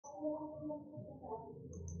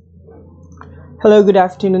Hello, good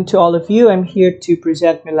afternoon to all of you. I'm here to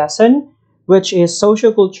present my lesson, which is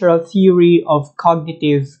Sociocultural Theory of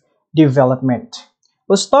Cognitive Development.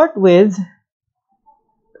 We'll start with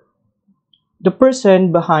the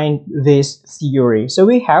person behind this theory. So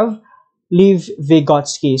we have Lev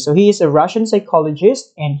Vygotsky. So he is a Russian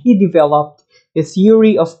psychologist and he developed a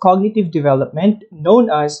theory of cognitive development known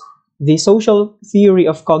as the social theory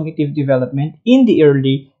of cognitive development in the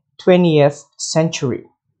early 20th century.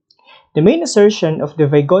 The main assertion of the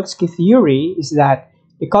Vygotsky theory is that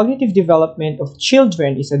the cognitive development of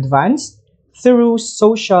children is advanced through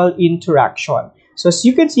social interaction. So as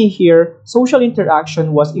you can see here, social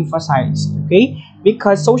interaction was emphasized, okay?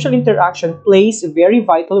 Because social interaction plays a very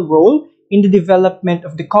vital role in the development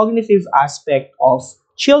of the cognitive aspect of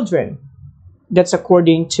children. That's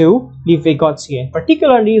according to Lev Vygotsky, and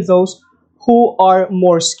particularly those who are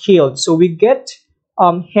more skilled. So we get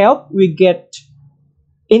help, we get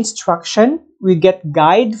instruction, we get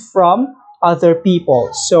guide from other people.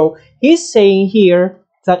 So he's saying here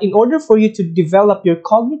that in order for you to develop your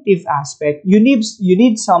cognitive aspect, you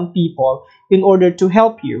need some people in order to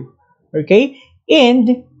help you. Okay?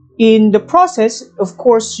 And in the process, of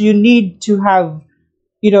course, you need to have,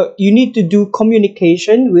 you need to do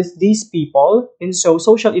communication with these people. And so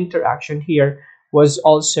social interaction here is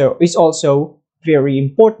also very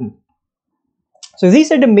important. So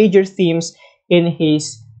these are the major themes in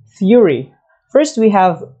his theory. First, we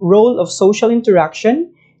have role of social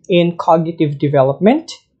interaction in cognitive development,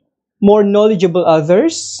 more knowledgeable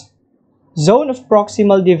others, zone of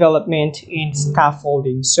proximal development, and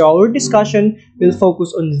scaffolding. So our discussion will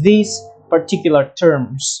focus on these particular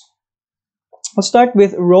terms. I'll start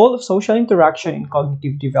with role of social interaction in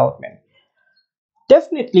cognitive development.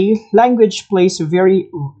 Definitely, language plays a very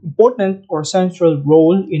important or central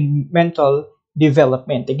role in mental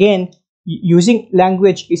development. Again, using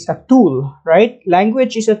language is a tool, right?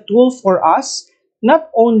 Language is a tool for us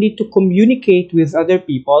not only to communicate with other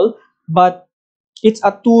people, but it's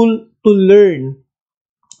a tool to learn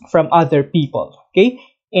from other people, okay?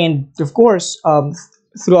 And of course,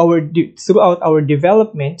 throughout our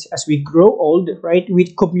development, as we grow old, right, we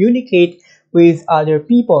communicate with other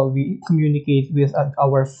people. We communicate with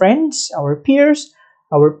our friends, our peers,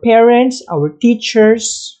 our parents, our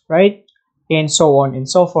teachers, right? And so on and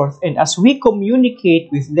so forth. And as we communicate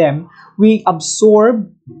with them, we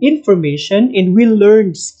absorb information and we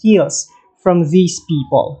learn skills from these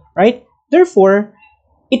people, right? Therefore,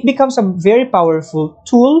 it becomes a very powerful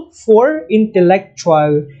tool for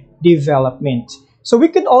intellectual development. So we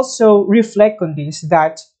could also reflect on this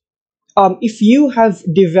that if you have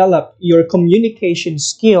developed your communication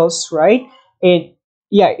skills, right, and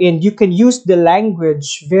you can use the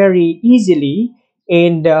language very easily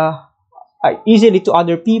and easily to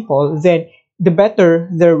other people, then the better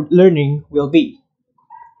their learning will be.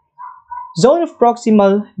 Zone of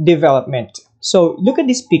proximal development. So look at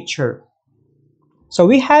this picture. So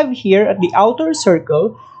we have here at the outer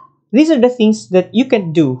circle, these are the things that you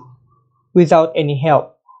can do without any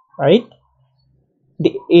help, right?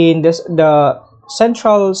 In the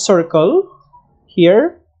central circle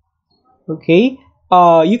here, okay,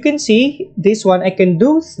 you can see this one, I can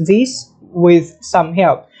do this with some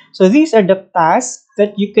help. So these are the tasks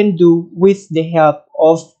that you can do with the help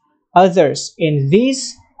of others. And the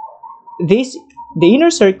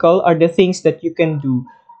inner circle are the things that you can do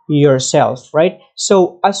yourself, right?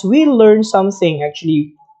 So as we learn something,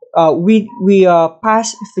 actually, we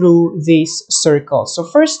pass through these circles. So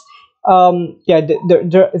first,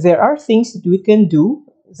 there are things that we can do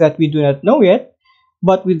that we do not know yet,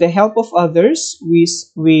 but with the help of others, we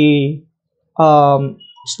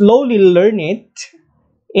slowly learn it,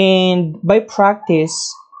 and by practice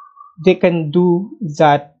they can do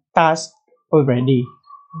that task already.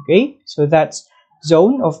 Okay, so that's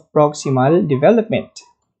zone of proximal development.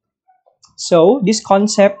 So this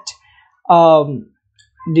concept,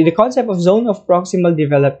 the concept of zone of proximal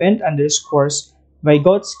development underscores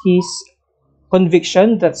Vygotsky's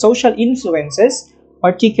conviction that social influences,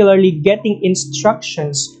 particularly getting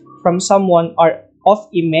instructions from someone, are of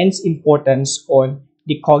immense importance on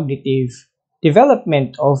the cognitive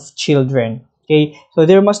development of children. Okay, so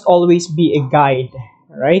there must always be a guide,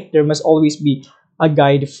 right? There must always be a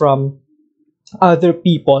guide from other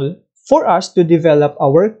people for us to develop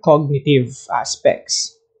our cognitive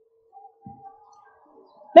aspects.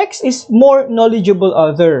 Next is more knowledgeable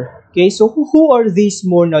other. Okay, so who are these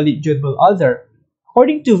more knowledgeable other?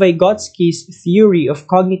 According to Vygotsky's theory of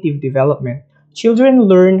cognitive development, children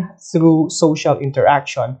learn through social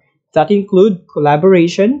interaction that include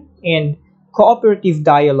collaboration and cooperative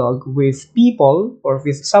dialogue with people or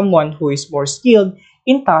with someone who is more skilled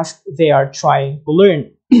in tasks they are trying to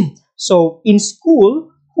learn. So in school,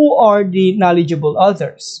 who are the knowledgeable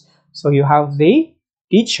others? So you have the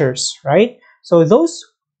teachers, right? So those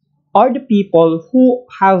are the people who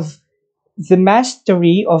have the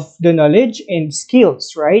mastery of the knowledge and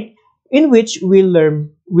skills, right? In which we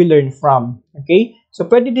learn from. Okay? So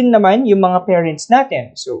pwede din naman yung mga parents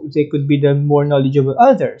natin. So they could be the more knowledgeable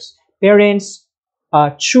others. Parents,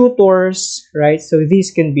 tutors, right? So these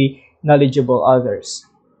can be knowledgeable others.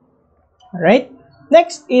 All right?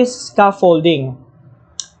 Next is scaffolding.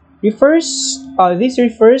 This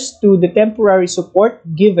refers to the temporary support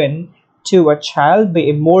given to a child by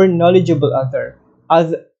a more knowledgeable other,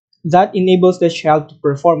 as that enables the child to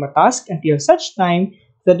perform a task until such time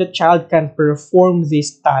that the child can perform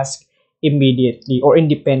this task immediately or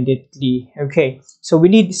independently. Okay, so we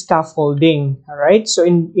need scaffolding. All right, so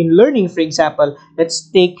in learning, for example, let's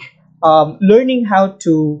take learning how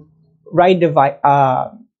to ride a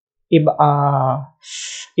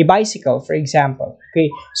bicycle, for example.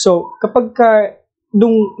 Okay, so kapag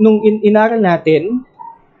inaral natin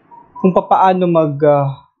kung paano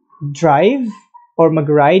drive or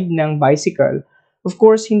mag-ride ng bicycle, of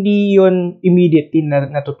course, hindi yon immediately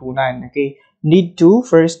natutunan. Okay, need to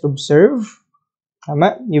first observe.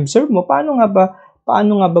 Tama? I-observe mo, paano nga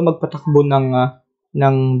ba magpatakbo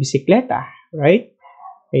ng bisikleta, right?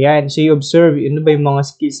 Ayan, so you observe, ano ba yung mga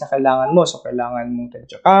skills na kailangan mo? So, kailangan mong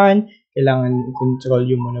tadyakan, kailangan i-control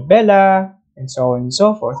yung monobella, and so on and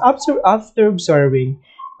so forth. After observing,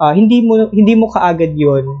 hindi mo kaagad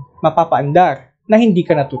yon mapapaandar na hindi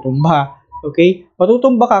ka natutumba. Okay?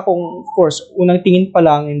 Matutumba ka kung, of course, unang tingin pa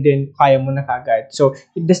lang and then kaya mo na kaagad. So,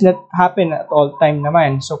 it does not happen at all time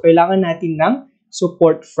naman. So, kailangan natin ng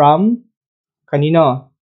support from kanino?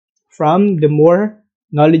 From the more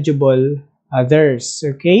knowledgeable others.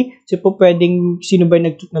 Okay? So po pwedeng, sino ba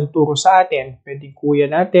nagturo sa atin? Pwedeng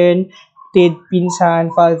kuya natin,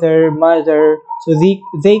 pinsan, father, mother. So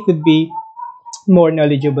they could be more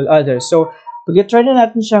knowledgeable others. So pag try na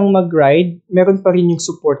natin siyang mag-ride, meron pa rin yung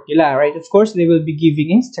support nila, right? Of course, they will be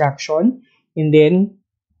giving instruction and then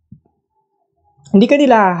hindi ka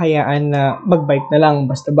nila hahayaan na mag-bike na lang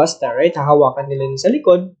basta-basta, right? Hahawakan nila sa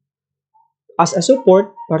likod as a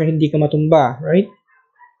support para hindi ka matumba, right?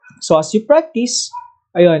 So as you practice,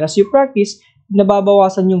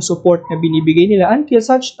 nababawasan yung support na binibigay nila until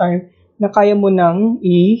such time na kaya mo nang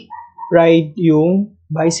i-ride yung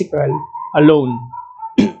bicycle alone.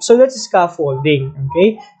 So that's scaffolding,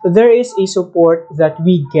 okay? So there is a support that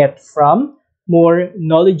we get from more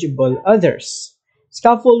knowledgeable others.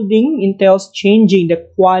 Scaffolding entails changing the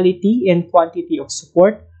quality and quantity of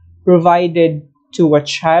support provided to a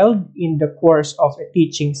child in the course of a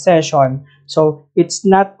teaching session. So, it's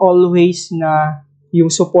not always na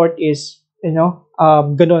yung support is,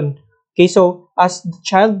 ganun. Okay, so, as the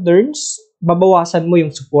child learns, babawasan mo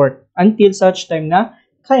yung support until such time na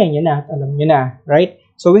kaya niya na at alam niya na, right?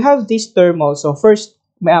 So, we have this term also. First,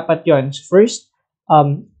 may apat yun. First,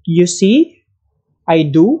 you see, I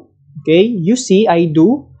do. Okay, you see, I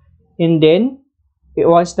do. And then,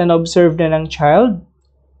 once na na-observe na ng child,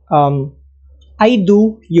 I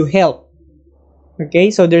do, you help. Okay,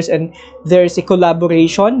 so there's a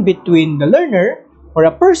collaboration between the learner or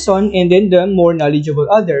a person and then the more knowledgeable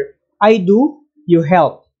other. I do, you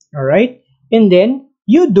help. All right, and then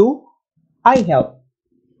you do, I help.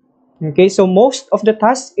 Okay, so most of the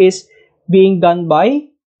task is being done by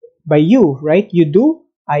you, right? You do,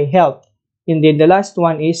 I help. And then the last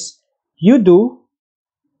one is you do,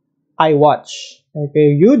 I watch.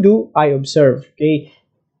 Okay, you do, I observe. Okay,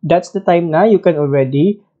 that's the time na you can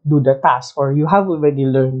already do the task or you have already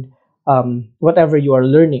learned whatever you are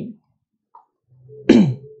learning.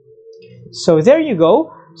 So there you go.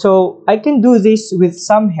 So I can do this with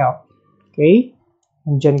some help. Okay,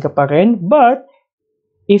 andyan ka pa rin. But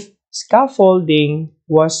if scaffolding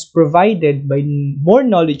was provided by more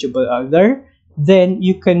knowledgeable other, then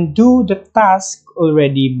you can do the task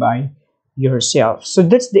already by yourself. So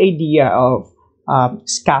that's the idea of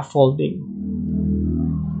scaffolding.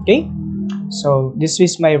 Okay, so this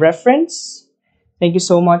is my reference. Thank you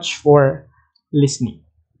so much for listening.